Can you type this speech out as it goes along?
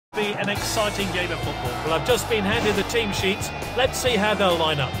Be an exciting game of football. Well, I've just been handed the team sheets. Let's see how they'll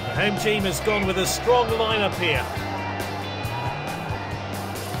line up. The home team has gone with a strong lineup here.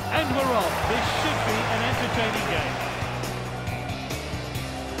 And we're off. This should be an entertaining game.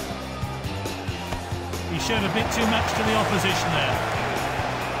 He showed a bit too much to the opposition there.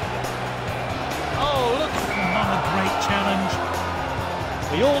 Oh, look, not a great challenge.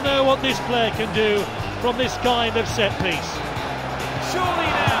 We all know what this player can do from this kind of set piece.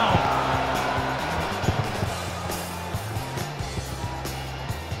 Surely now.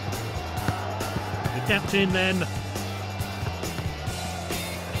 The captain then.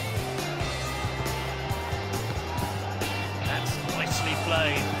 That's nicely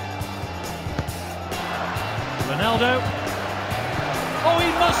played. Ronaldo. Oh,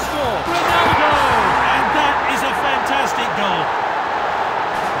 he must score. Ronaldo! And that is a fantastic goal.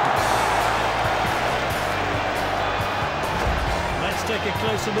 Let's take a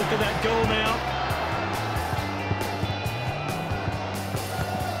closer look at that goal now.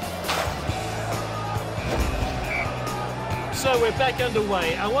 So we're back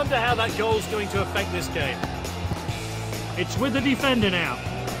underway. I wonder how that goal's going to affect this game. It's with the defender now.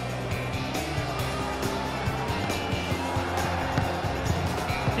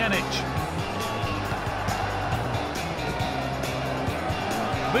 Pjanic.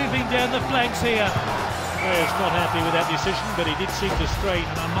 Moving down the flanks here. Player's not happy with that decision, but he did seem to stray,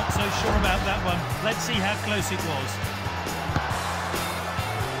 and I'm not so sure about that one. Let's see how close it was.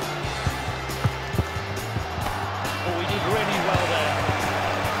 Oh, he did really well there.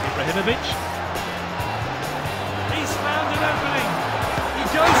 Ibrahimovic. He's found an opening. He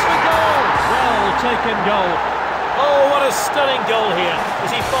goes for goal. Well taken goal. Oh, what a stunning goal here,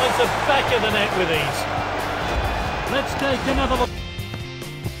 as he finds the back of the net with ease. Let's take another look.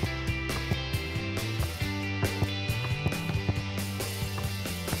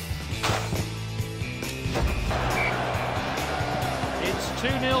 It's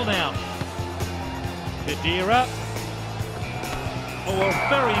 2-0 now. Khmer. Oh, a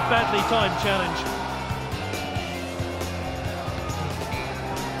very badly timed challenge.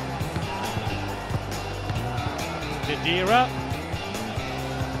 Khmer.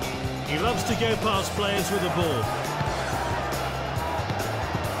 He loves to go past players with the ball.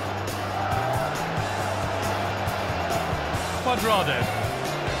 Quadrado.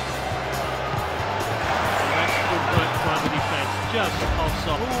 That's good work by the defence, just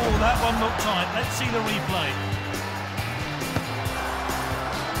offside. Oh, that one looked tight. Let's see the replay.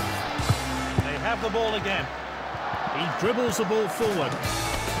 They have the ball again. He dribbles the ball forward.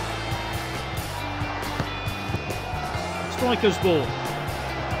 Striker's ball.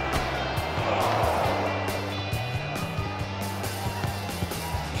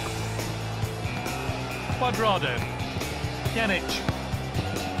 Quadrado. Pjanic.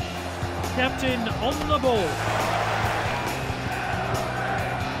 Captain on the ball.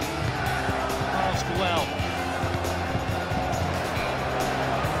 Passed well.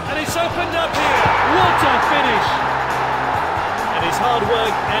 And it's opened up here. What a finish! And his hard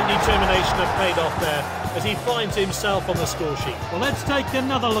work and determination have paid off there, as he finds himself on the score sheet. Well, let's take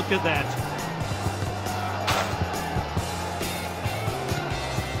another look at that.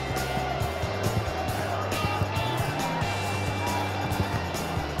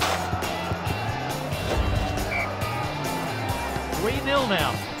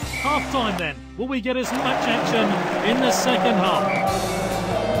 Now. Half-time then. Will we get as much action in the second half?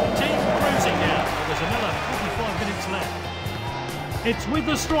 The team cruising now. Well, there's another 45 minutes left. It's with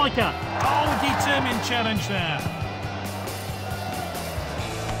the striker. Oh, determined challenge there.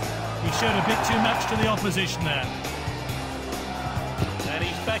 He showed a bit too much to the opposition there. And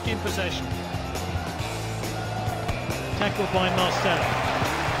he's back in possession. Tackled by Marcelo.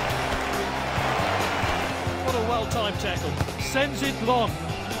 What a well-timed tackle. Sends it long.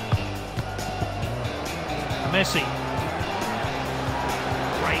 Messi.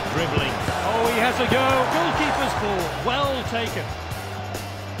 Great dribbling. Oh, he has a go. Goalkeeper's ball. Well taken.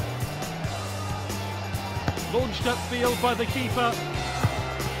 Launched upfield by the keeper.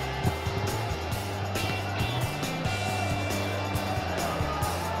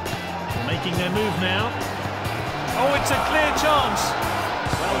 Making their move now. Oh, it's a clear chance.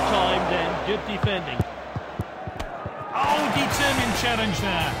 Well timed and good defending. Oh, determined challenge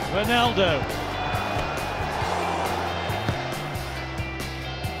there. Ronaldo.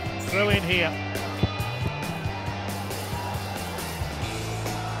 Throw in here.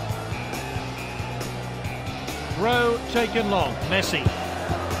 Throw taken long. Messi.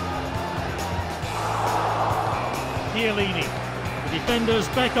 Chiellini. The defenders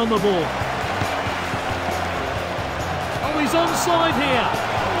back on the ball. Oh, he's onside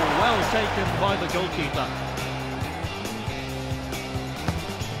here. taken by the goalkeeper.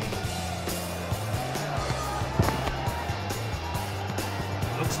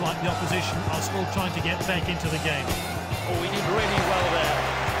 Looks like the opposition are still trying to get back into the game. Oh, he did really well there.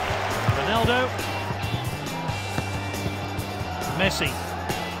 Ronaldo. Messi.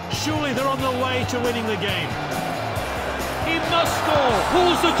 Surely they're on the way to winning the game. He must score.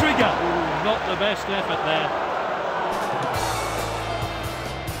 Pulls the trigger. Ooh, not the best effort there.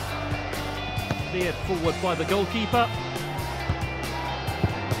 Cleared forward by the goalkeeper.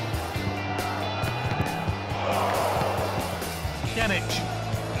 Pjanic.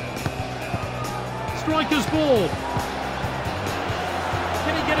 Striker's ball.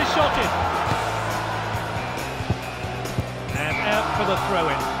 Can he get a shot in? And out for the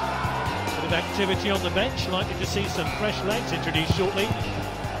throw-in. Bit of activity on the bench, likely to see some fresh legs introduced shortly.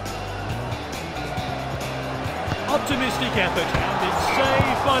 Optimistic effort, and it's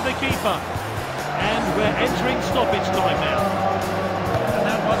saved by the keeper. And we're entering stoppage time now. And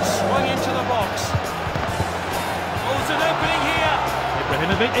that one swung into the box. Oh, there's an opening here.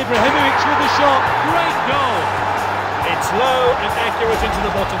 Ibrahimovic with the shot. Great goal. It's low and accurate into the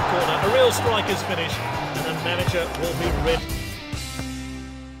bottom corner. A real striker's finish, and the manager will be rid.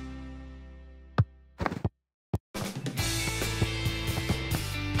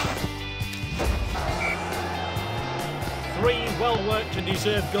 Three well-worked and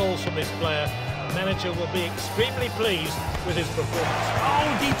deserved goals from this player. The manager will be extremely pleased with his performance.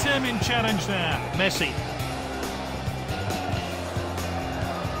 Oh, determined challenge there. Messi.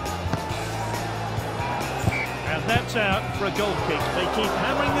 And that's out for a goal kick. They keep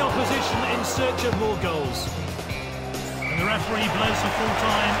hammering the opposition in search of more goals. And the referee blows for full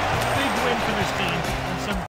time. Big win for this team.